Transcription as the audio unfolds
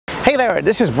Hey there,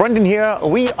 this is Brendan here.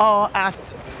 We are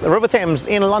at the River Thames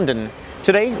in London.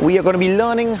 Today we are going to be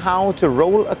learning how to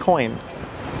roll a coin.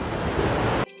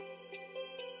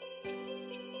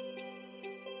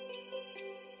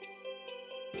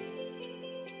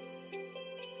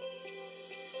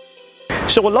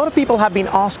 So a lot of people have been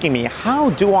asking me,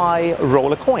 how do I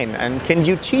roll a coin? And can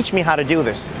you teach me how to do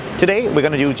this? Today we're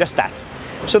going to do just that.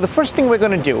 So the first thing we're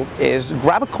going to do is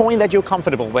grab a coin that you're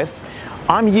comfortable with.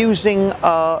 I'm using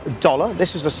a dollar.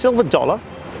 This is a silver dollar.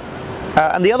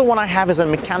 And the other one I have is a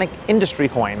mechanic industry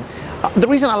coin. The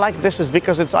reason I like this is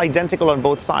because it's identical on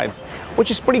both sides,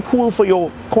 which is pretty cool for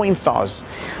your coin stars.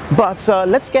 But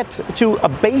let's get to a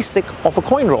basic of a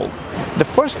coin roll. The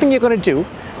first thing you're going to do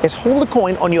is hold the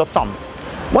coin on your thumb.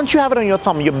 Once you have it on your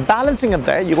thumb, you're balancing it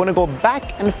there. You're going to go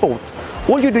back and forth.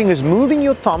 All you're doing is moving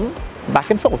your thumb back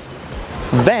and forth.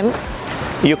 Then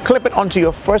you clip it onto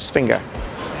your first finger.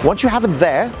 Once you have it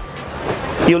there,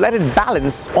 you let it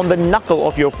balance on the knuckle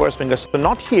of your first finger. So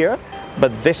not here,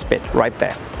 but this bit right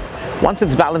there. Once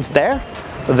it's balanced there,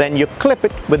 then you clip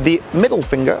it with the middle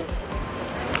finger.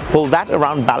 Pull that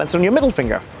around, balance on your middle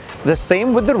finger. The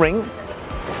same with the ring.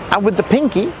 And with the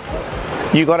pinky,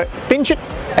 you got to pinch it,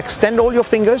 extend all your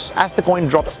fingers as the coin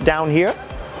drops down here.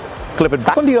 Clip it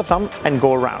back onto your thumb and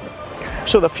go around.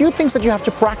 So the few things that you have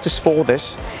to practice for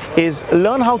this is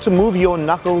learn how to move your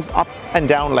knuckles up and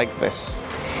down like this.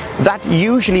 That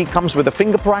usually comes with a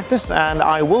finger practice, and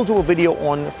I will do a video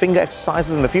on finger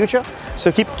exercises in the future,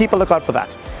 so keep a lookout for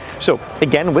that. So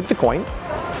again, with the coin,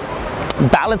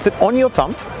 balance it on your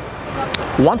thumb.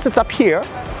 Once it's up here,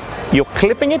 you're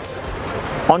clipping it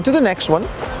onto the next one,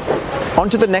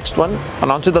 onto the next one,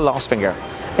 and onto the last finger.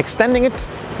 Extending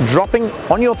it, dropping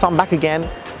on your thumb back again,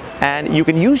 and you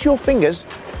can use your fingers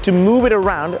to move it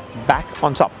around back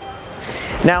on top.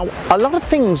 Now, a lot of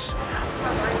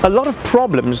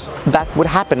problems that would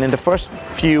happen in the first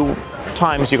few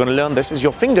times you're going to learn this is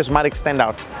your fingers might extend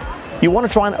out. You want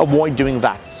to try and avoid doing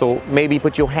that. So maybe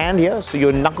put your hand here so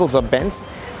your knuckles are bent,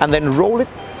 and then roll it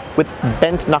with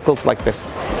bent knuckles like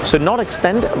this. So not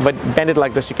extend, but bend it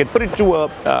like this. You can put it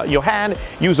to your hand,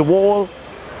 use a wall,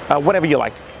 whatever you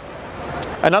like.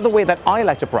 Another way that I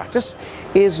like to practice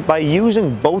is by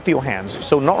using both your hands.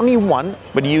 So not only one,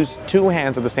 but use two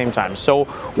hands at the same time. So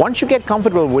once you get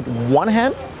comfortable with one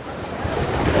hand,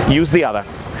 use the other.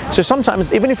 So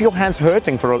sometimes, even if your hand's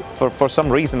hurting for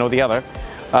some reason or the other,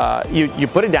 you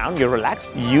put it down, you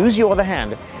relax, use your other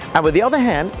hand. And with the other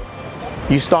hand,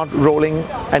 you start rolling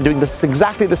and doing this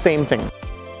exactly the same thing.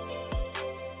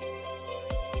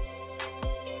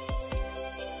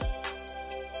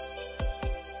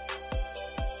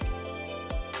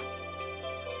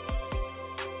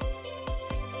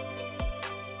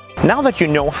 Now that you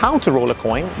know how to roll a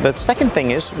coin, the second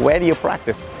thing is, where do you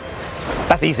practice?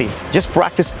 That's easy. Just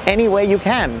practice anywhere you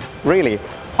can, really.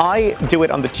 I do it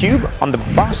on the tube, on the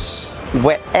bus,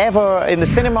 wherever, in the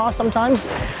cinema sometimes,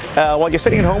 while you're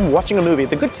sitting at home watching a movie.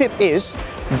 The good tip is,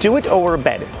 do it over a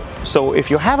bed. So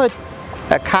if you have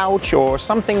a couch or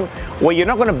something where you're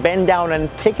not going to bend down and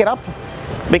pick it up,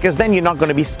 because then you're not going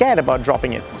to be scared about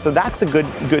dropping it. So that's a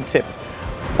good tip.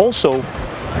 Also,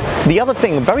 the other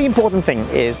thing, a very important thing,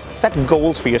 is set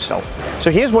goals for yourself.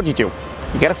 So here's what you do.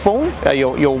 You get a phone,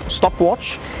 your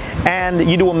stopwatch, and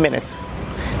you do a minute.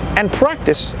 And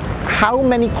practice how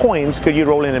many coins could you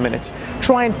roll in a minute.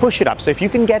 Try and push it up. So if you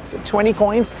can get 20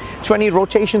 coins, 20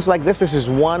 rotations like this is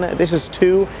 1, this is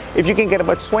 2. If you can get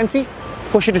about 20,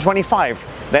 push it to 25.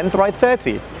 Then try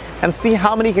 30. And see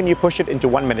how many can you push it into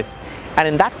 1 minute. And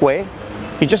in that way,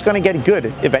 you're just going to get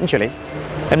good eventually.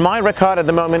 And my record at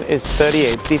the moment is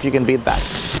 38. See if you can beat that.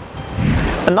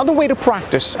 Another way to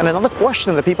practice, and another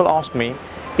question that people ask me,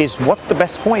 is what's the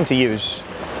best coin to use?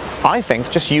 I think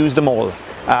just use them all.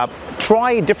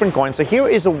 Try different coins. So here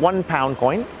is a £1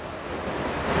 coin.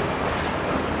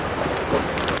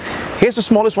 Here's the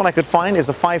smallest one I could find, is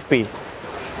a 5p.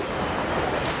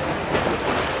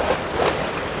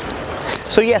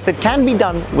 So yes, it can be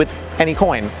done with any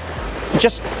coin.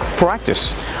 Just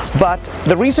practice. But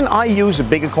the reason I use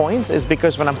bigger coins is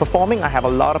because when I'm performing, I have a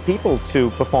lot of people to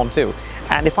perform to.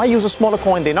 And if I use a smaller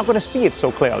coin, they're not going to see it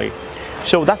so clearly.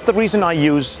 So that's the reason I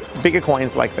use bigger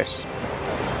coins like this.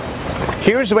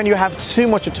 Here's when you have too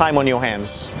much time on your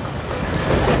hands.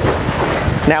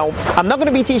 Now, I'm not going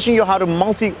to be teaching you how to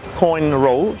multi-coin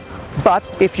roll, but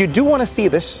if you do want to see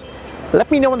this, let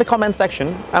me know in the comment section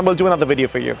and we'll do another video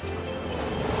for you.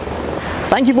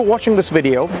 Thank you for watching this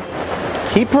video.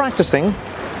 Keep practicing,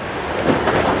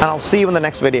 and I'll see you in the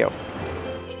next video.